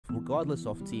regardless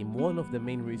of team, one of the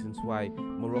main reasons why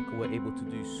Morocco were able to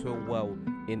do so well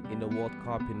in the World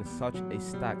Cup in such a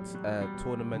stacked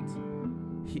tournament,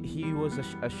 he was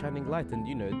a shining light. And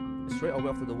you know, straight away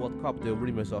after the World Cup, there were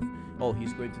rumors of, oh,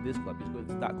 he's going to this club, he's going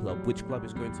to that club, which club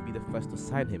is going to be the first to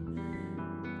sign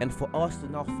him. And for us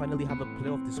to now finally have a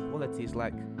player of this quality is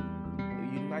like,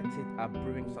 United are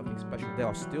brewing something special. They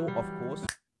are still, of course.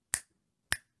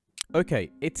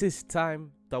 Okay, it is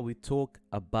time that we talk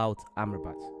about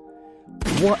Amrabat.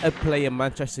 What a player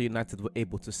Manchester United were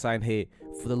able to sign here.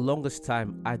 For the longest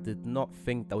time, I did not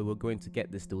think that we were going to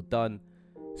get this deal done.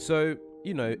 So,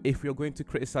 you know, if we're going to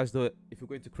criticize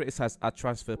our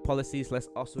transfer policies, let's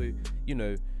also, you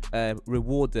know,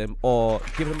 reward them or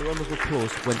give them a round of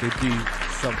applause when they do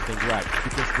something right.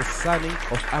 Because the signing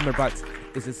of Amrabat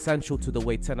is essential to the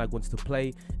way Ten Hag wants to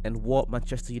play and what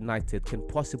Manchester United can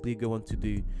possibly go on to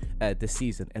do this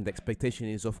season. And the expectation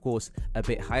is, of course, a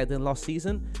bit higher than last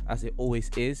season, as it always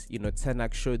is. You know, Ten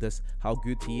Hag showed us how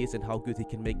good he is and how good he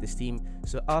can make this team.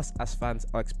 So us as fans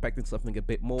are expecting something a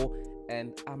bit more,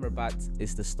 and Amrabat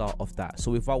is the start of that.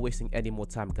 So without wasting any more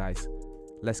time, guys,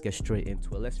 let's get straight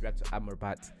into it. Let's react to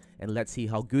Amrabat and let's see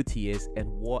how good he is and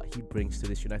what he brings to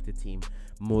this United team,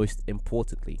 most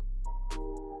importantly.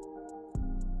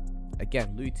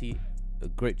 Again, Luti, a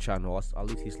great channel. I'll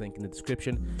leave his link in the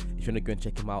description if you want to go and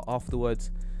check him out afterwards.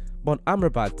 But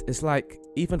Amrabat is like,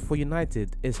 even for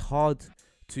United, it's hard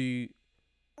to,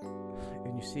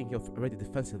 and you're seeing here already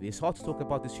defensively, it's hard to talk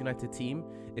about this United team.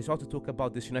 It's hard to talk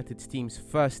about this United team's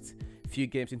first few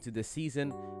games into the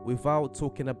season without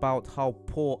talking about how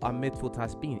poor our midfield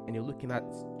has been. And you're looking at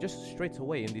just straight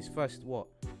away in this first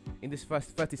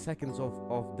 30 seconds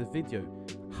of the video,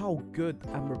 how good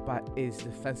Amrabat is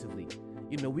defensively.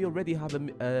 You know, we already have a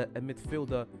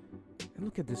midfielder, and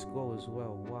look at this goal as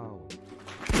well. Wow,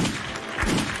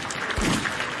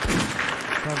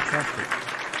 fantastic.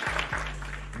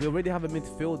 We already have a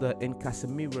midfielder in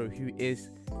Casemiro who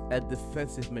is a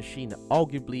defensive machine,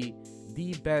 arguably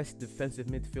the best defensive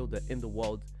midfielder in the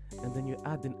world. And then you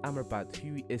add in Amrabat,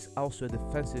 who is also a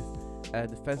defensive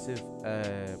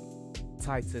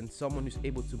titan, someone who's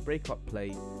able to break up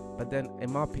play. But then,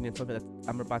 in my opinion, something that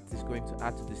Amrabat is going to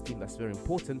add to this team that's very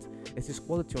important is his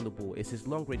quality on the ball. It's his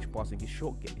long range passing, his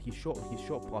short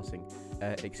passing,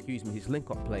 his link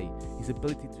up play, his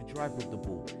ability to drive with the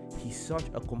ball. He's such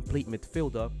a complete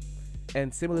midfielder.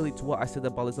 And similarly to what I said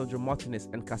about Lisandro Martinez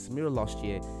and Casemiro last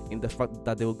year, in the fact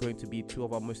that they were going to be two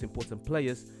of our most important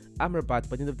players, Amrabat,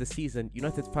 by the end of the season,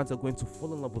 United fans are going to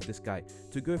fall in love with this guy.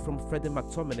 To go from Freddie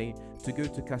McTominay to go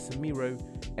to Casemiro,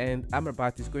 and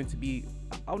Amrabat is going to be,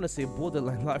 I want to say,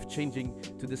 borderline life-changing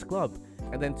to this club.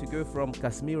 And then to go from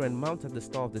Casemiro and Mount at the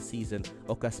start of the season,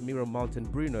 or Casemiro, Mount and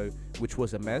Bruno, which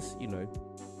was a mess, you know,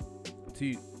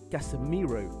 to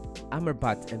Casemiro,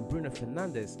 Amrabat and Bruno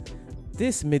Fernandes.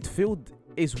 This midfield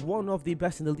is one of the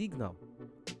best in the league now.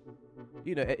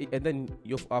 You know, and then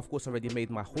you've of course already made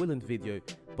my Højlund video,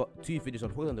 but 2 videos on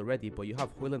Højlund already. But you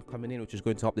have Højlund coming in, which is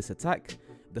going to help this attack.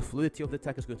 The fluidity of the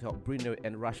attack is going to help Bruno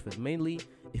and Rashford mainly.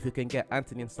 If you can get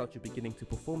Anthony and Sancho beginning to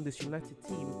perform, this United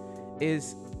team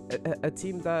is a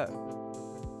team that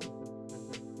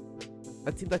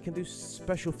can do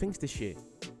special things this year,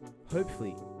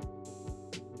 hopefully.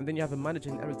 And then you have a manager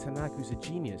in Erik Ten Hag who's a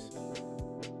genius.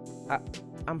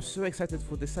 I'm so excited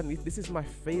for this signing. This is my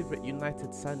favorite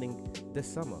United signing this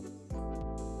summer.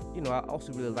 You know, I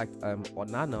also really liked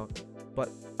Onana, but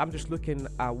I'm just looking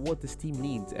at what this team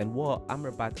needs and what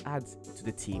Amrabat adds to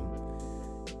the team.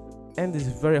 And it's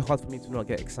very hard for me to not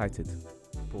get excited.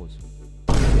 Pause.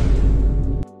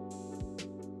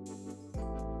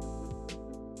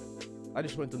 I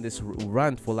just went on this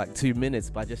rant for like 2 minutes,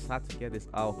 but I just had to get this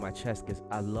out of my chest because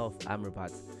I love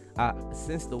Amrabat.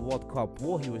 Since the World Cup,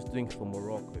 what he was doing for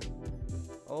Morocco,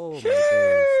 oh my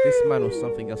days, this man was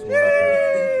something else for Morocco.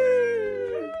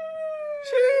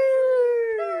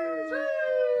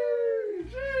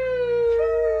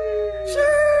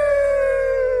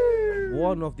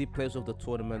 One of the players of the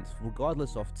tournament,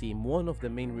 regardless of team, one of the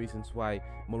main reasons why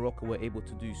Morocco were able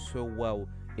to do so well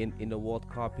in the World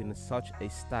Cup in such a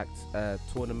stacked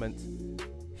tournament.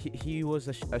 He was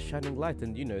a shining light.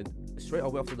 And you know, straight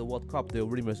away after the World Cup, there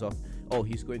were rumors of, oh,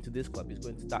 he's going to this club, he's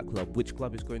going to that club, which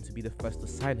club is going to be the first to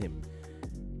sign him.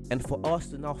 And for us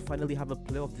to now finally have a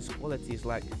player of this quality is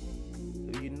like,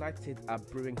 United are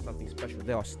brewing something special.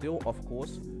 There are still, of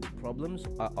course, problems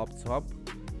up top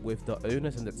with the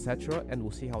owners and etc., and we'll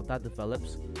see how that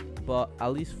develops. But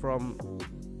at least from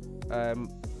a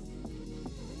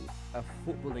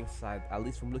footballing side, at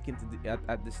least from looking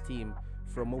at this team,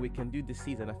 from what we can do this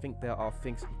season, I think there are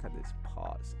things. Look at this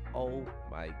pass. Oh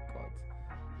my god.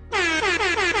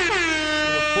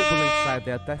 side,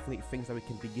 there are definitely things that we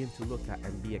can begin to look at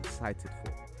and be excited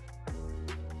for.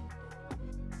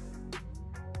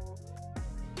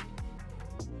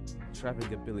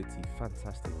 Traveling ability,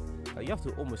 fantastic. You have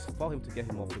to almost foul him to get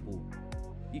him off the ball.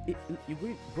 What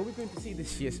we're going to see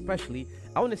this year, especially,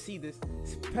 I want to see this,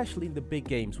 especially in the big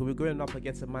games where we're going up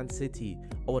against a Man City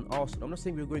or an Arsenal. I'm not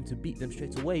saying we're going to beat them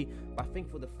straight away, but I think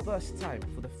for the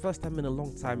first time in a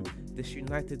long time, this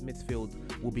United midfield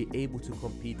will be able to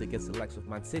compete against the likes of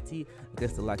Man City,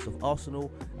 against the likes of Arsenal,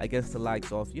 against the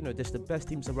likes of, just the best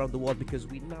teams around the world, because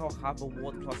we now have a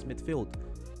world-class midfield.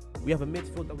 We have a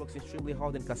midfield that works extremely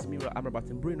hard in Casemiro, Amrabat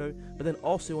and Bruno, but then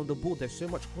also on the ball there's so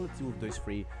much quality with those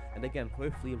three. And again,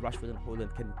 hopefully Rashford and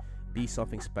Haaland can be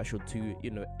something special to,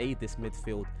 aid this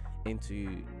midfield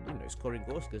into, scoring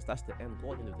goals, because that's the end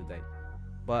goal at the end of the day.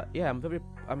 But yeah,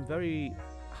 I'm very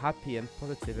happy and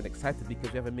positive and excited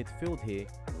because we have a midfield here.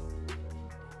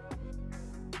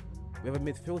 We have a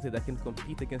midfield here that can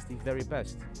compete against the very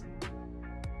best.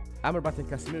 Amrabat and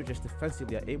Casemiro just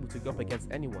defensively are able to go up against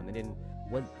anyone, and then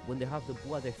when they have the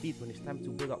ball at their feet, when it's time to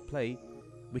build up play,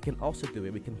 we can also do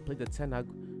it. We can play the Ten Hag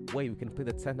way, we can play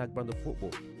the Ten Hag brand of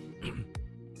football.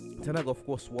 Ten Hag, of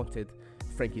course, wanted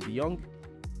Frankie de Jong,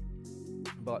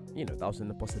 but that wasn't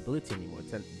a possibility anymore.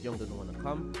 De Jong doesn't want to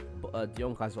come, but de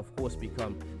Jong has, of course,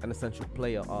 become an essential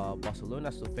player at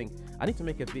Barcelona. So I need to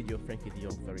make a video of Frankie de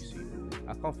Jong very soon.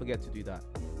 I can't forget to do that.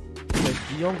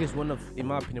 De Jong is in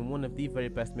my opinion, one of the very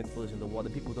best midfielders in the world,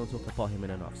 and people don't talk about him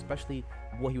enough, especially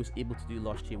what he was able to do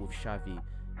last year with Xavi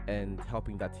and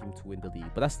helping that team to win the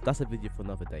league. But that's a video for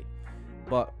another day.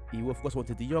 But he of course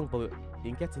wanted De Jong, but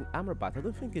in getting Amrabat, I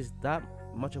don't think it's that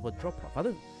much of a drop-off.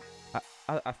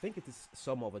 I think it is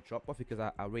somewhat of a drop-off because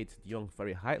I rate De Jong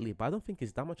very highly, but I don't think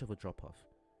it's that much of a drop-off.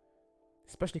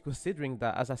 Especially considering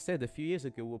that, as I said a few years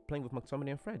ago, we were playing with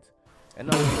McTominay and Fred. And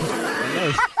now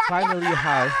we finally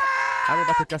have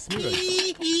Amrabat and Casemiro.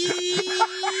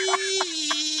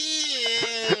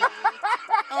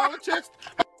 Oh, chest.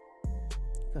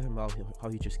 Look at him how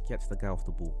he just gets the guy off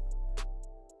the ball.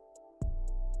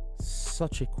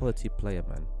 Such a quality player,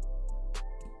 man.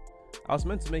 I was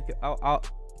meant to make it.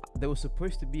 There was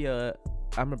supposed to be a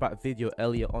Amrabat video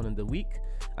earlier on in the week.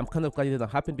 I'm kind of glad it didn't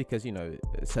happen because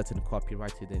certain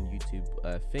copyrighted and YouTube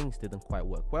things didn't quite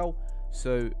work well.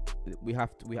 So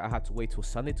I had to wait till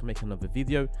Sunday to make another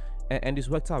video, and it's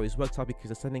worked out. It's worked out because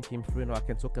the Sunday came through. Now I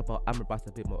can talk about Amrabat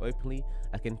a bit more openly.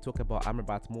 I can talk about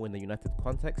Amrabat more in the United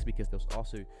context because there was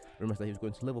also rumors that he was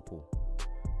going to Liverpool.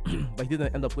 But he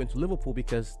didn't end up going to Liverpool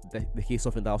because here's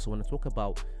something that I also want to talk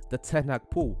about: the Ten Hag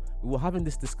pool. We were having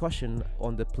this discussion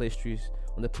on the Players'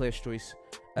 Choice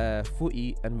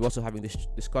footy, and we're also having this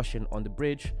discussion on the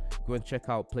Bridge. Go and check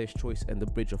out Players' Choice and the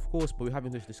Bridge, of course. But we're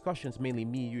having those discussions, mainly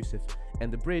me, Yusuf,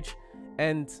 and the Bridge,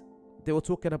 and they were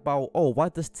talking about, why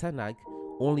does Ten Hag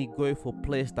only go for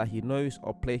players that he knows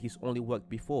or players he's only worked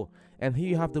before? And here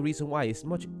you have the reason why. It's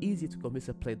much easier to convince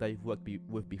a player that you've worked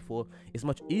with before. It's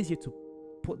much easier to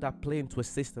put that player into a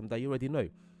system that you already know.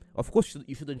 Of course,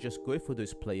 you shouldn't just go for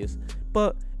those players,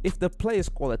 but if the player's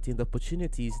quality and the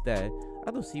opportunity is there,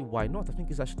 I don't see why not. I think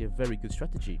it's actually a very good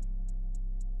strategy.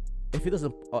 If it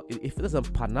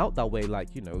doesn't pan out that way, like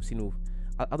we've seen with,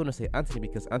 I don't want to say Anthony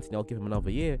because Anthony, I'll give him another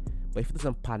year, but if it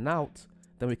doesn't pan out,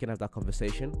 then we can have that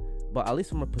conversation. But at least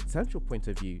from a potential point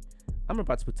of view,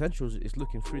 Amrabat's potential is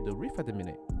looking through the roof at the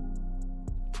minute.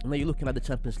 Now you're looking at the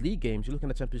Champions League games. You're looking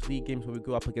at Champions League games where we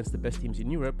go up against the best teams in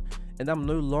Europe, and I'm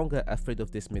no longer afraid of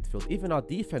this midfield. Even our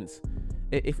defense,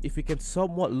 if we can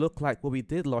somewhat look like what we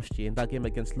did last year in that game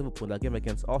against Liverpool, that game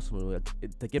against Arsenal,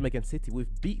 the game against City, we've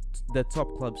beat the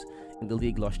top clubs in the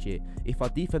league last year. If our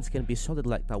defense can be solid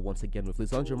like that once again with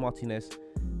Lisandro Martinez,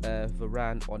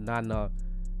 Varane, Onana,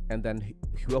 and then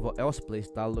whoever else plays,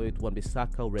 Dalot,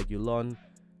 Wan-Bissaka, Reguilon.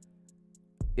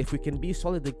 If we can be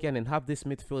solid again and have this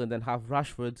midfield and then have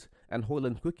Rashford and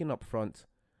Haaland cooking up front,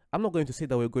 I'm not going to say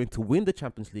that we're going to win the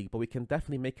Champions League, but we can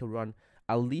definitely make a run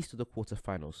at least to the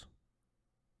quarterfinals.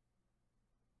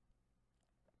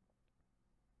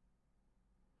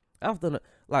 I've done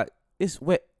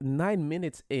we're 9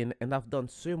 minutes in and I've done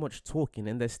so much talking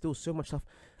and there's still so much stuff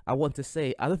I want to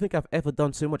say. I don't think I've ever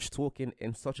done so much talking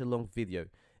in such a long video,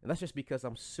 and that's just because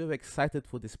I'm so excited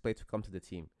for this player to come to the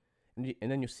team. And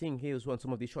then you're seeing here as well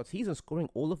some of these shots. He isn't scoring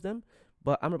all of them,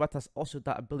 but Amrabat has also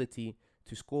that ability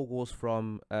to score goals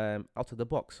from out of the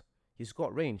box. He's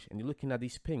got range, and you're looking at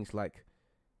these pings, like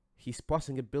his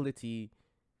passing ability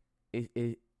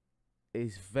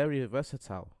is very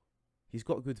versatile. He's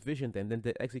got good vision then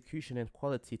the execution and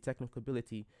quality, technical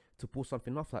ability to pull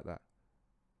something off like that.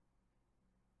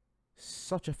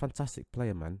 Such a fantastic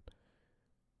player, man.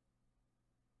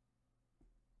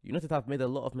 United have made a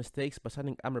lot of mistakes by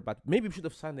signing Amrabat. Maybe we should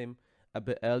have signed him a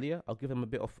bit earlier. I'll give him a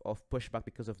bit of pushback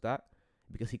because of that.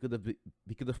 Because he could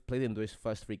have played in those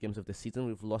first 3 games of the season.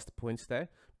 We've lost points there,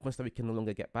 points that we can no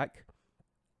longer get back.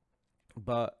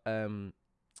 But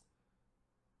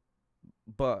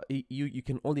you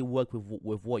can only work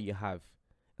with what you have,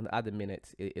 and at the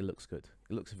minute it looks good.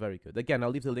 It looks very good. Again, I'll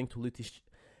leave the link to Luti's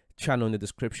channel in the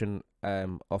description.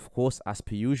 Of course, as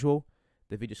per usual,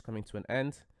 the video's coming to an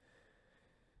end.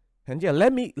 And yeah,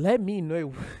 let me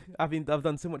know. I've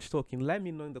done so much talking. Let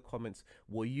me know in the comments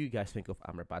what you guys think of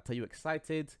Amrabat. Are you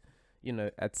excited? You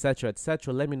know, etc.,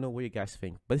 etc. Let me know what you guys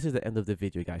think. But this is the end of the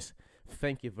video, guys.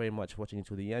 Thank you very much for watching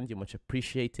until the end. You're much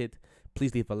appreciated.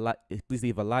 Please leave a like. Please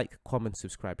leave a like, comment,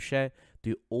 subscribe, share.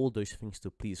 Do all those things to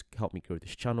please help me grow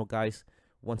this channel, guys.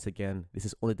 Once again, this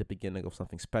is only the beginning of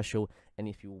something special. And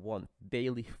if you want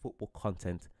daily football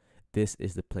content, this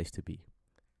is the place to be.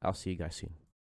 I'll see you guys soon.